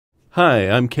Hi,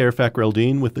 I'm Kheir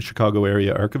Fakhreldin with the Chicago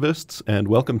Area Archivists, and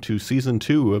welcome to Season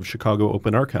 2 of Chicago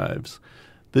Open Archives.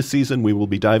 This season, we will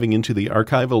be diving into the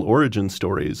archival origin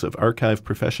stories of archive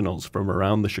professionals from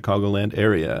around the Chicagoland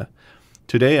area.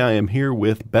 Today, I am here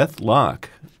with Beth Loch,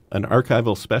 an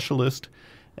archival specialist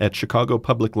at Chicago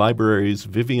Public Library's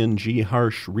Vivian G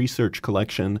research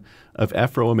collection of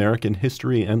Afro-American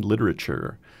history and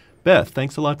literature. Beth,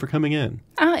 thanks a lot for coming in.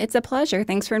 It's a pleasure.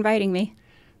 Thanks for inviting me.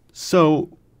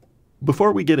 So,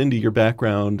 before we get into your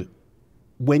background,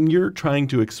 when you're trying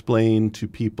to explain to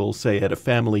people, say at a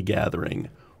family gathering,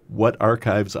 what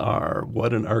archives are,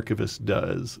 what an archivist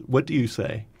does, what do you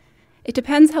say? It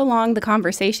depends how long the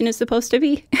conversation is supposed to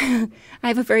be. I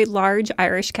have a very large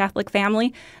Irish Catholic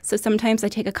family, so sometimes I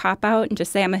take a cop-out and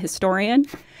just say I'm a historian.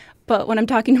 But when I'm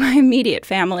talking to my immediate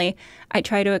family, I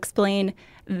try to explain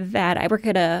that I work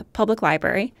at a public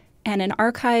library, and an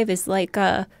archive is like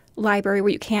a library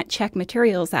where you can't check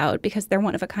materials out because they're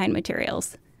one-of-a-kind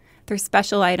materials. They're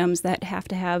special items that have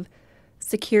to have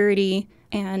security,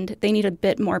 and they need a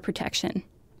bit more protection.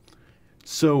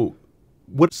 So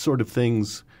what sort of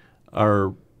things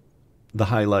are the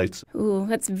highlights? Ooh,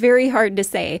 that's very hard to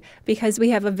say because we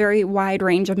have a very wide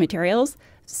range of materials.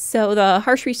 So the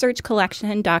Harsh Research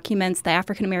Collection documents the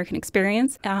African-American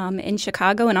experience in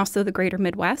Chicago and also the greater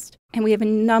Midwest. And we have a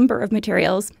number of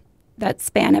materials that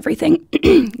span everything,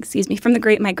 from the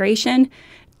Great Migration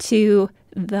to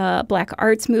the Black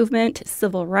Arts Movement,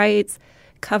 civil rights,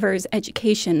 covers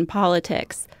education,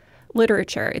 politics,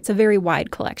 literature. It's a very wide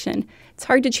collection. It's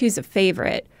hard to choose a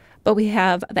favorite, but we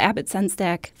have the Abbott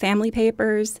Senstak family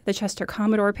papers, the Chester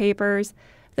Commodore papers,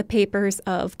 the papers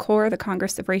of COA, the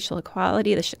Congress of Racial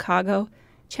Equality, the Chicago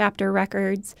chapter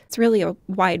records. It's really a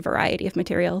wide variety of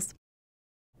materials.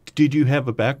 Did you have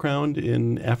a background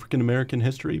in African-American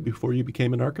history before you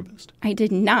became an archivist? I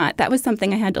did not. That was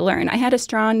something I had to learn. I had a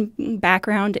strong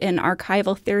background in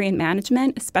archival theory and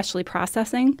management, especially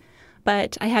processing,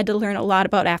 but I had to learn a lot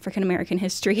about African-American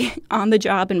history on the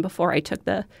job and before I took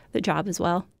the job as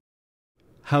well.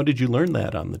 How did you learn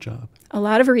that on the job? A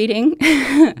lot of reading.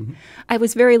 Mm-hmm. I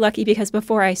was very lucky because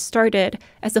before I started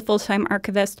as a full-time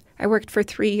archivist, I worked for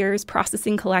 3 years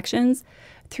processing collections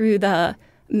through the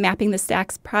Mapping the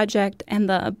Stacks project and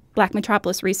the Black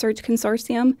Metropolis Research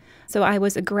Consortium. So I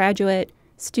was a graduate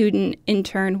student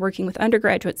intern working with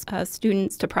undergraduate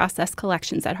students to process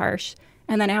collections at Harsh.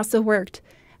 And then I also worked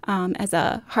as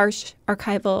a Harsh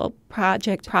archival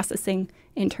project processing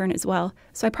intern as well.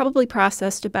 So I probably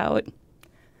processed about,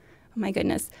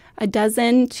 a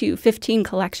dozen to 15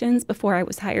 collections before I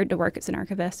was hired to work as an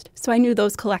archivist. So I knew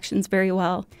those collections very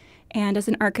well. And as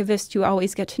an archivist, you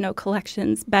always get to know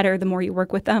collections better the more you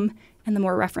work with them and the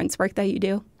more reference work that you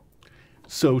do.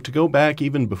 So to go back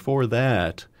even before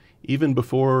that, even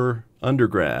before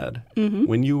undergrad,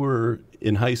 when you were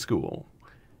in high school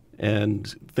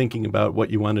and thinking about what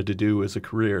you wanted to do as a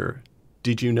career,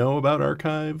 did you know about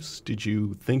archives? Did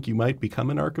you think you might become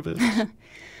an archivist?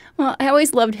 Well, I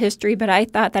always loved history, but I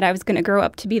thought that I was going to grow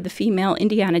up to be the female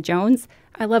Indiana Jones.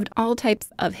 I loved all types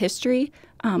of history,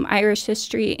 Irish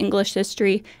history, English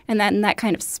history, and then that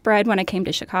kind of spread when I came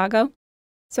to Chicago.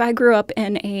 So I grew up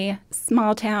in a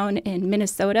small town in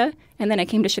Minnesota, and then I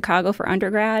came to Chicago for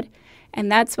undergrad.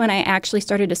 And that's when I actually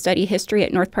started to study history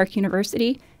at North Park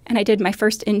University, and I did my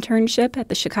first internship at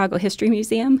the Chicago History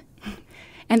Museum.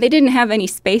 And they didn't have any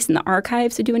space in the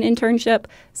archives to do an internship,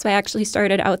 so I actually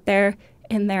started out there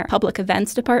in their public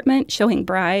events department, showing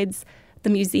brides the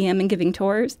museum and giving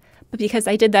tours. But because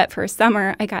I did that for a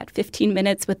summer, I got 15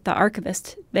 minutes with the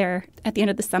archivist there at the end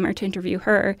of the summer to interview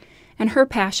her. And her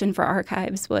passion for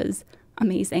archives was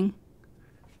amazing.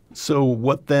 So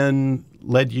what then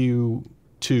led you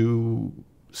to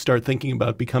start thinking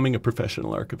about becoming a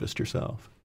professional archivist yourself?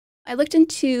 I looked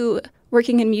into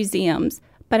working in museums,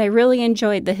 but I really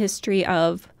enjoyed the history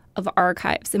of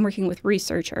archives and working with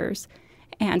researchers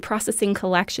and processing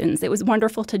collections. It was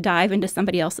wonderful to dive into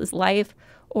somebody else's life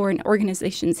or an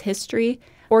organization's history,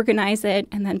 organize it,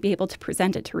 and then be able to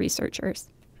present it to researchers.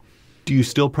 Do you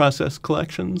still process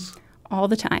collections? All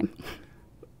the time.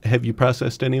 Have you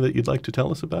processed any that you'd like to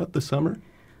tell us about this summer?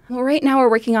 Well, right now we're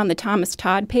working on the Thomas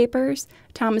Todd papers.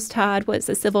 Thomas Todd was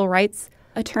a civil rights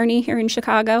attorney here in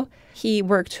Chicago. He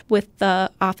worked with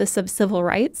the Office of Civil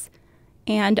Rights,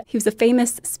 and he was a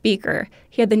famous speaker.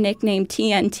 He had the nickname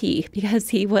TNT because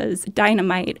he was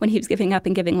dynamite when he was giving up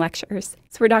and giving lectures.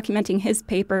 So we're documenting his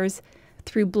papers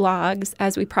through blogs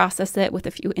as we process it with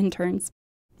a few interns.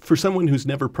 For someone who's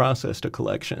never processed a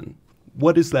collection,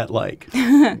 what is that like?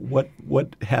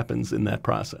 What happens in that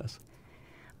process?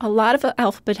 A lot of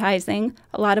alphabetizing,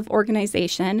 a lot of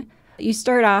organization. You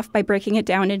start off by breaking it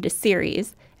down into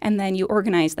series, and then you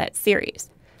organize that series.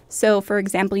 So, for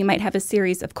example, you might have a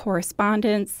series of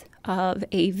correspondence, of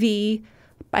AV,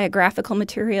 biographical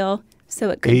material. So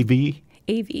it could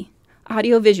AV,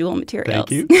 audiovisual materials.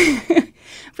 Thank you.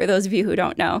 For those of you who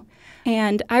don't know.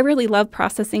 And I really love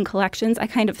processing collections. I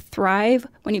kind of thrive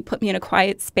when you put me in a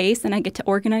quiet space and I get to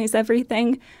organize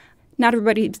everything. Not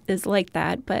everybody is like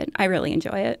that, but I really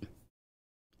enjoy it.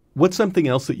 What's something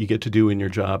else that you get to do in your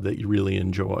job that you really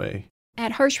enjoy?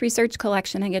 At Harsh Research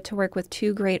Collection, I get to work with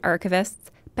two great archivists,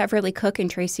 Beverly Cook and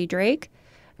Tracy Drake,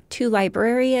 two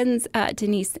librarians,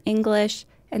 Denise English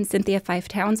and Cynthia Fife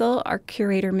Townsell, our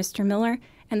curator, Mr. Miller,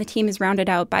 and the team is rounded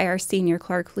out by our senior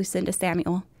clerk, Lucinda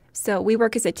Samuel. So we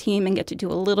work as a team and get to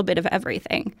do a little bit of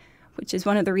everything, which is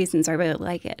one of the reasons I really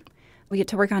like it. We get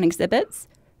to work on exhibits.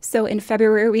 So in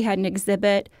February, we had an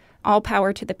exhibit, All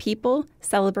Power to the People,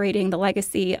 celebrating the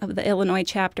legacy of the Illinois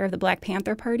chapter of the Black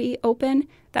Panther Party open.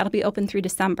 That'll be open through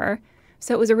December.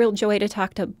 So it was a real joy to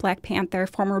talk to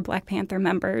former Black Panther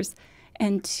members,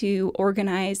 and to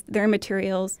organize their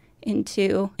materials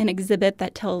into an exhibit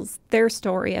that tells their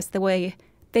story as the way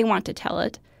they want to tell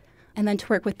it, and then to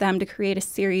work with them to create a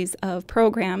series of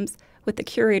programs with the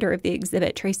curator of the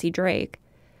exhibit, Tracy Drake.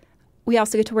 We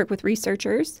also get to work with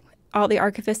researchers. All the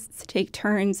archivists take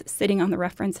turns sitting on the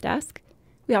reference desk.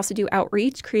 We also do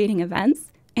outreach, creating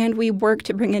events, and we work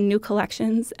to bring in new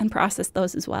collections and process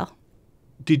those as well.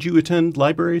 Did you attend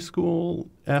library school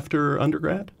after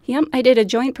undergrad? Yep, I did a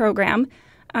joint program.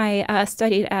 I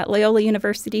studied at Loyola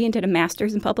University and did a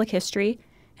master's in public history.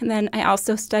 And then I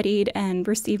also studied and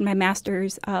received my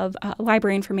master's of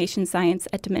library information science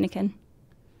at Dominican.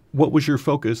 What was your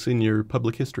focus in your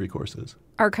public history courses?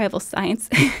 Archival science.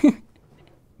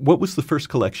 What was the first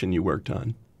collection you worked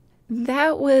on?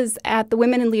 That was at the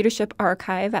Women in Leadership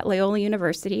Archive at Loyola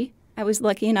University. I was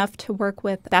lucky enough to work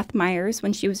with Beth Myers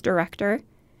when she was director.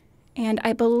 And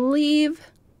I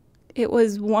believe it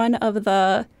was one of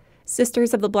the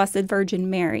Sisters of the Blessed Virgin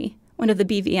Mary, one of the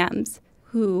BVMs,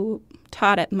 who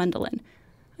taught at Mundelein.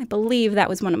 I believe that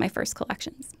was one of my first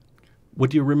collections. What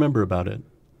do you remember about it?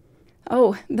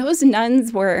 Oh, those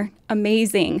nuns were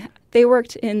amazing. They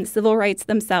worked in civil rights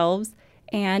themselves,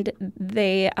 and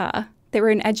they were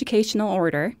an educational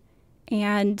order.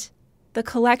 And the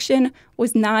collection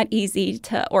was not easy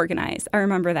to organize. I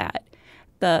remember that.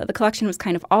 The collection was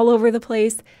kind of all over the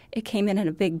place. It came in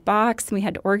a big box, and we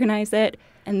had to organize it.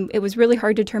 And it was really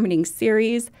hard determining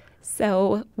series.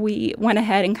 So we went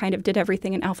ahead and kind of did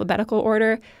everything in alphabetical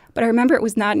order. But I remember it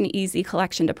was not an easy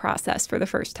collection to process for the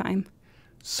first time.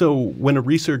 So when a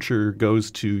researcher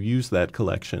goes to use that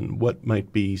collection, what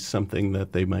might be something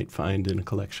that they might find in a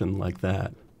collection like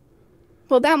that?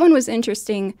 Well, that one was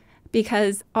interesting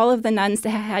because all of the nuns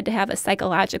had to have a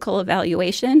psychological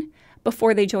evaluation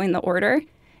before they joined the order.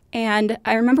 And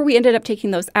I remember we ended up taking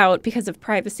those out because of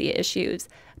privacy issues.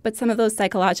 But some of those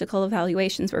psychological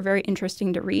evaluations were very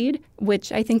interesting to read,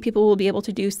 which I think people will be able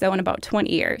to do so in about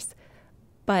 20 years.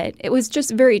 But it was just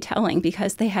very telling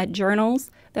because they had journals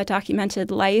that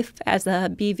documented life as a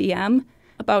BVM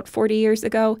about 40 years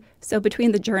ago. So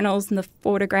between the journals and the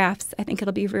photographs, I think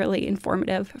it'll be really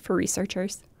informative for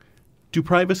researchers. Do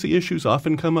privacy issues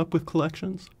often come up with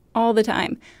collections? All the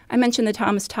time. I mentioned the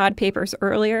Thomas Todd papers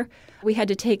earlier. We had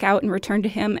to take out and return to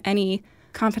him any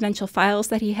confidential files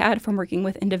that he had from working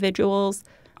with individuals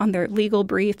on their legal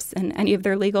briefs and any of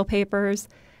their legal papers.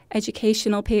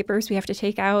 Educational papers we have to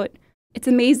take out. It's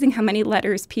amazing how many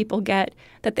letters people get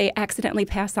that they accidentally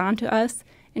pass on to us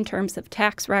in terms of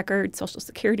tax records, social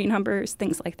security numbers,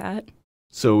 things like that.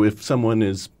 So if someone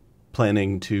is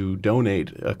planning to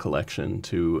donate a collection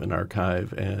to an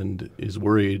archive and is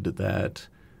worried that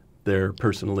their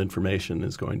personal information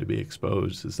is going to be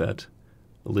exposed, is that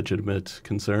a legitimate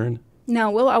concern?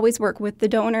 No, we'll always work with the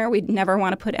donor. We'd never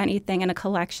want to put anything in a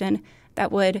collection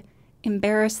that would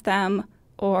embarrass them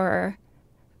or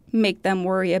make them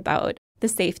worry about the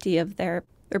safety of their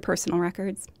personal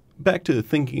records. Back to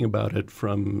thinking about it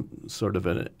from sort of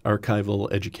an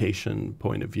archival education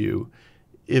point of view,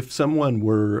 if someone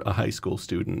were a high school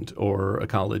student or a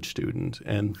college student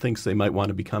and thinks they might want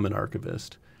to become an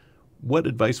archivist, what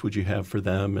advice would you have for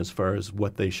them as far as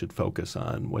what they should focus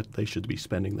on, what they should be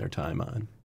spending their time on?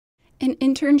 An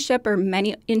internship or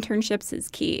many internships is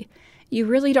key. You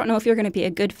really don't know if you're going to be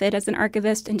a good fit as an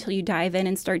archivist until you dive in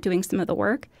and start doing some of the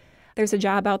work. There's a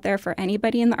job out there for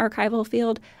anybody in the archival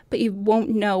field, but you won't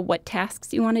know what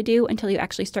tasks you want to do until you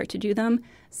actually start to do them.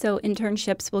 So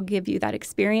internships will give you that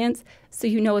experience, so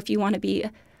you know if you want to be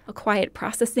a quiet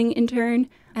processing intern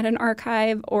at an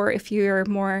archive or if you're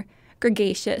more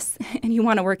gregarious and you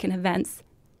want to work in events.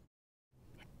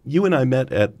 You and I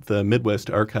met at the Midwest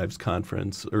Archives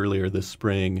Conference earlier this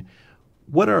spring.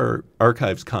 What are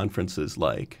archives conferences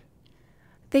like?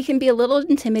 They can be a little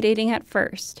intimidating at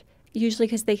first, usually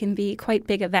because they can be quite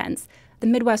big events. The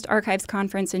Midwest Archives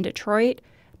Conference in Detroit,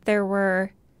 there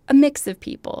were a mix of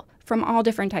people from all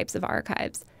different types of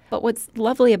archives. But what's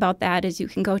lovely about that is you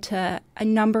can go to a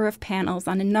number of panels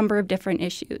on a number of different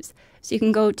issues. So you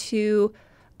can go to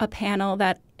a panel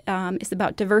that is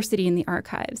about diversity in the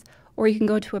archives, or you can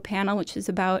go to a panel which is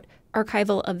about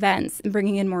archival events and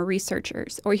bringing in more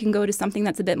researchers, or you can go to something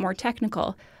that's a bit more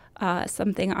technical,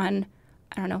 something on,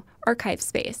 archive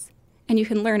space, and you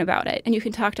can learn about it, and you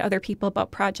can talk to other people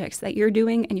about projects that you're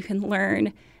doing, and you can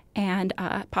learn and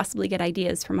possibly get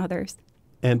ideas from others.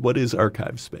 And what is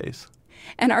archive space?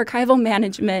 An archival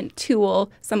management tool,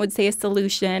 some would say a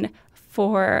solution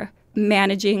for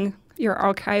managing your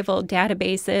archival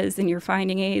databases and your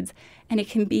finding aids, and it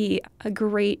can be a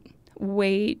great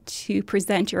way to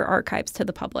present your archives to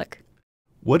the public.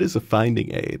 What is a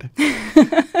finding aid?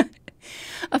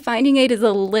 A finding aid is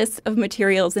a list of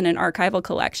materials in an archival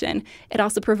collection. It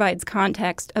also provides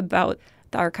context about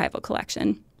the archival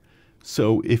collection.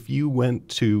 So if you went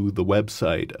to the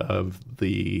website of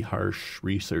the Harsh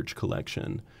Research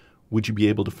Collection, would you be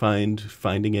able to find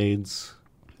finding aids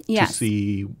Yes. to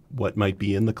see what might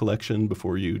be in the collection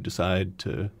before you decide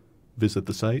to visit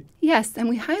the site? Yes, and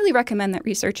we highly recommend that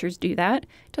researchers do that.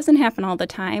 It doesn't happen all the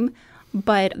time,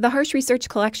 but the Harsh Research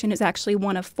Collection is actually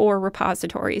one of 4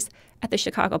 repositories at the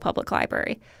Chicago Public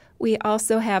Library. We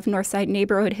also have Northside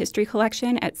Neighborhood History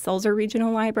Collection at Sulzer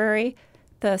Regional Library,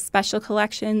 the Special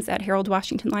Collections at Harold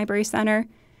Washington Library Center,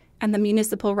 and the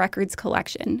Municipal Records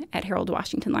Collection at Harold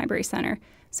Washington Library Center.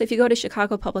 So if you go to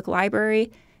Chicago Public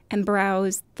Library and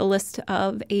browse the list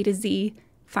of A to Z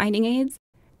finding aids,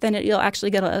 then you'll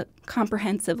actually get a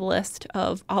comprehensive list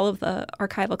of all of the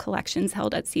archival collections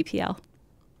held at CPL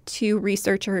to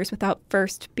researchers without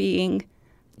first being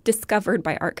discovered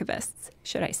by archivists,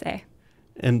 should I say.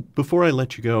 And before I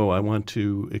let you go, I want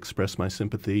to express my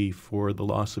sympathy for the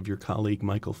loss of your colleague,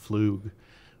 Michael Pflug.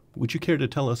 Would you care to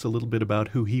tell us a little bit about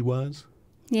who he was?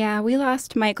 Yeah, we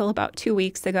lost Michael about 2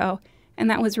 weeks ago, and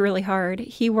that was really hard.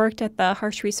 He worked at the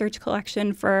Harsh Research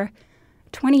Collection for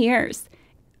 20 years.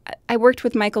 I worked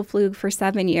with Michael Pflug for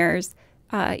 7 years.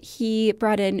 He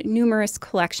brought in numerous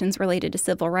collections related to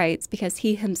civil rights because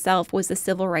he himself was a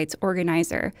civil rights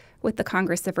organizer with the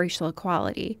Congress of Racial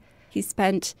Equality. He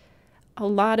spent a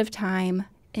lot of time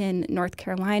in North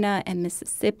Carolina and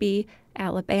Mississippi,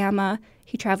 Alabama.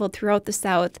 He traveled throughout the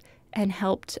South and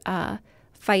helped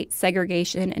fight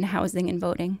segregation in housing and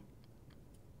voting.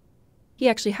 He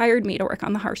actually hired me to work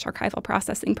on the Harsh Archival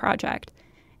Processing Project.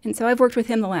 And so I've worked with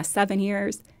him the last 7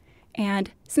 years.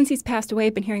 And since he's passed away,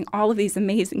 I've been hearing all of these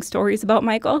amazing stories about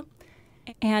Michael.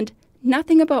 And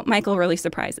nothing about Michael really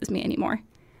surprises me anymore.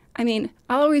 I mean,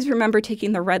 I'll always remember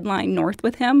taking the Red Line north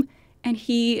with him. And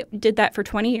he did that for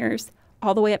 20 years,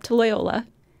 all the way up to Loyola.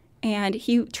 And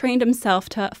he trained himself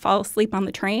to fall asleep on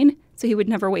the train, so he would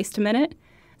never waste a minute.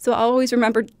 So I'll always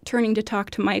remember turning to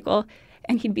talk to Michael,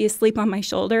 and he'd be asleep on my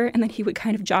shoulder, and then he would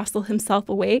kind of jostle himself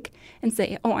awake and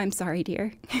say, "Oh, I'm sorry,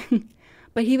 dear."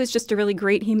 But he was just a really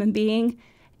great human being,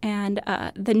 and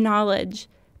the knowledge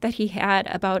that he had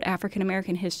about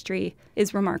African-American history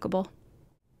is remarkable.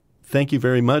 Thank you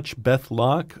very much, Beth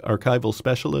Loch, Archival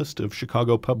Specialist of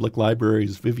Chicago Public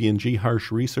Library's Vivian G.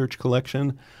 Harsh Research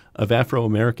Collection of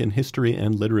Afro-American History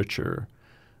and Literature.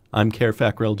 I'm Kheir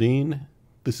Fakhreldin.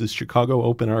 This is Chicago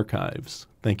Open Archives.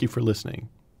 Thank you for listening.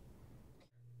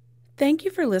 Thank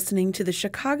you for listening to the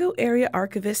Chicago Area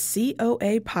Archivists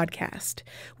COA podcast.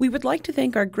 We would like to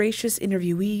thank our gracious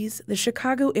interviewees, the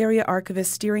Chicago Area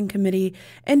Archivist Steering Committee,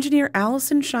 Engineer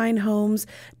Allison Shine-Holmes,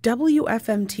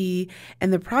 WFMT,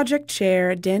 and the project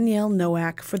chair, Danielle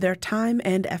Nowak, for their time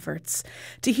and efforts.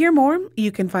 To hear more,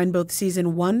 you can find both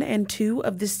Season 1 and 2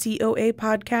 of the COA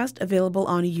podcast available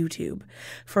on YouTube.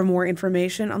 For more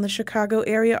information on the Chicago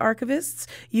Area Archivists,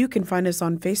 you can find us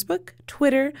on Facebook,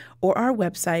 Twitter, or our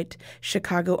website,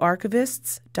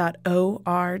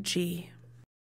 chicagoarchivists.org.